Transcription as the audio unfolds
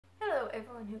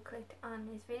everyone who clicked on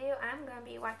this video. I'm going to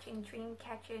be watching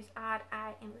Dreamcatcher's Odd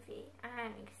Eye MV.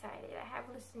 I'm excited. I have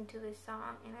listened to this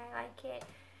song and I like it.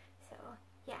 So,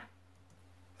 yeah.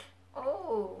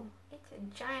 Oh, it's a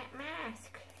giant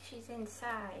mask. She's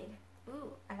inside.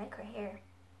 Ooh, I like her hair.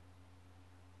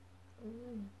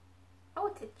 Ooh. Oh,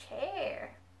 it's a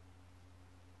chair.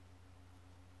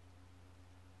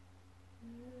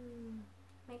 Ooh,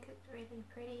 makes it really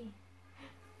pretty.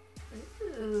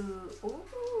 Ooh, ooh,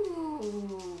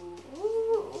 ooh,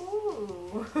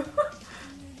 ooh.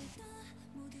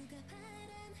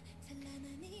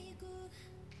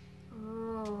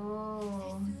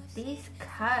 Oh, these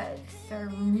cuts are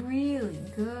really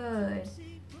good,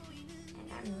 and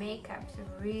that makeup's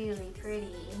really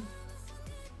pretty.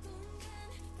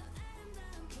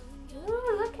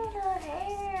 Ooh, look at her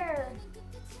hair.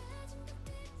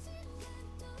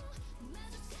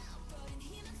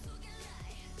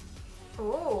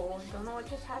 Oh, don't know what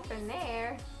just happened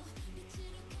there.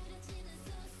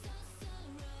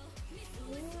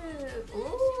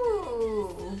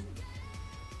 Ooh.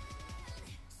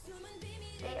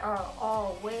 They are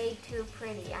all way too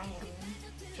pretty. I am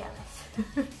jealous.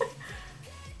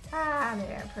 Ah,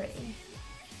 they're pretty.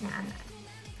 Nah, I'm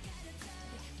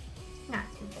not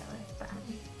too jealous, but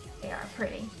they are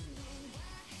pretty.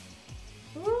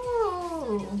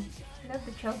 Ooh, I love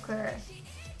the choker.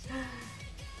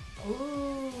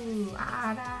 Ooh,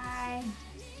 odd eye.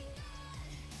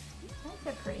 That's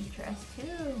a pretty dress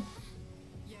too.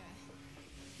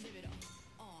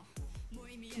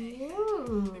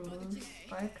 Ooh,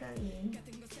 sparkly.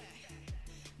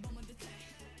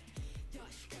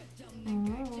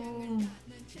 Oh.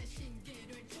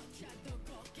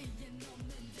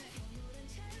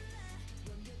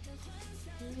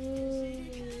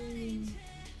 Ooh.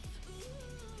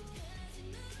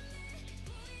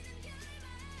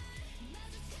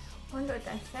 Wonder what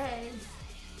that says.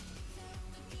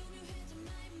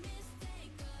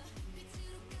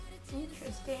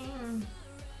 Interesting.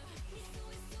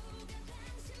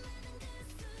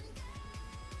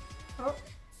 Oh.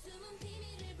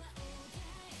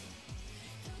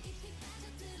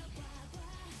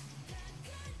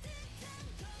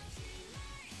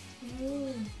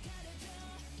 Ooh.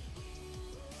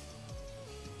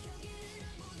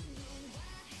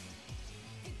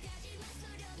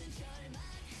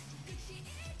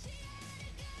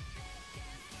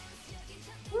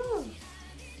 Ooh.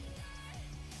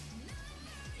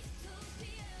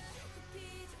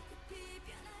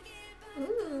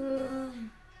 Ooh.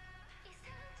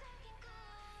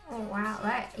 Oh wow,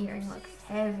 that earring looks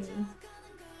heavy.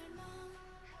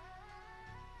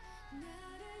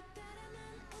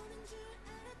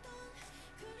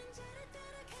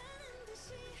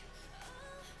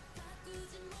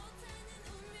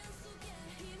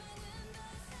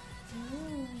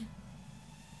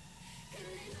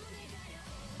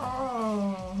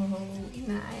 Oh,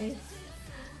 nice.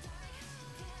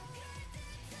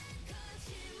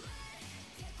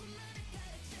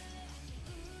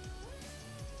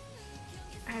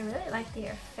 I really like the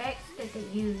effects that they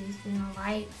used in the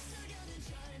lights.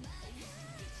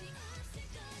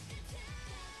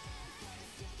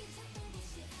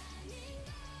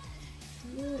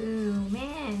 Ooh,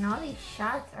 man, all these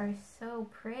shots are so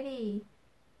pretty.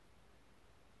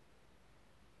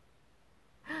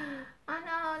 Oh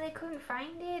no, they couldn't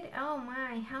find it? Oh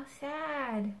my, how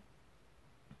sad.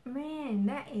 Man,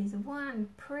 that is one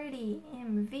pretty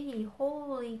MV.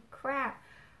 Holy crap.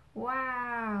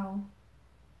 Wow.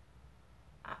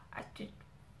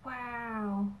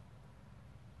 Wow.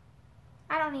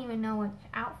 I don't even know which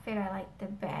outfit I like the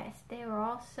best. They were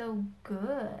all so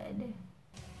good.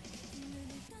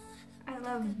 I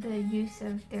love the use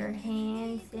of their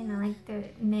hands and I like the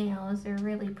nails. They're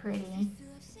really pretty.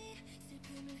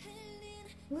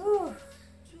 Woo.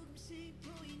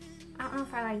 I don't know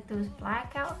if I like those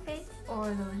black outfits or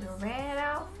those red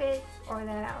outfits or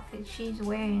that outfit she's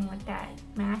wearing with that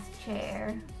mask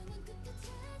chair.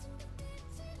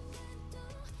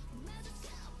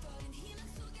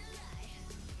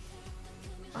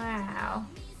 Wow.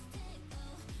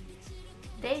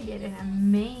 They did an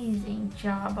amazing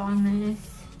job on this.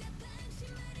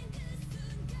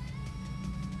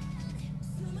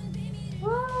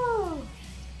 Woo!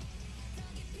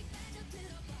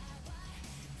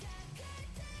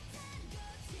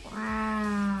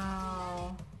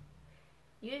 Wow.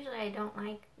 Usually I don't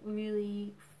like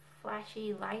really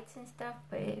flashy lights and stuff,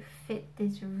 but it fit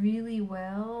this really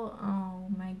well. Oh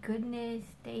my goodness,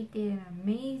 they did an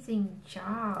amazing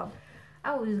job.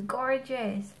 I was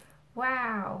gorgeous.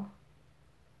 Wow.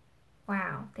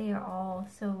 Wow, they are all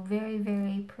so very,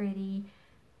 very pretty.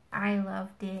 I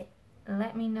loved it.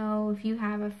 let me know if you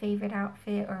have a favorite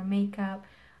outfit or makeup.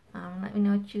 Let me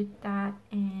know what you thought,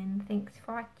 and thanks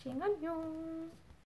for watching. Annyeong!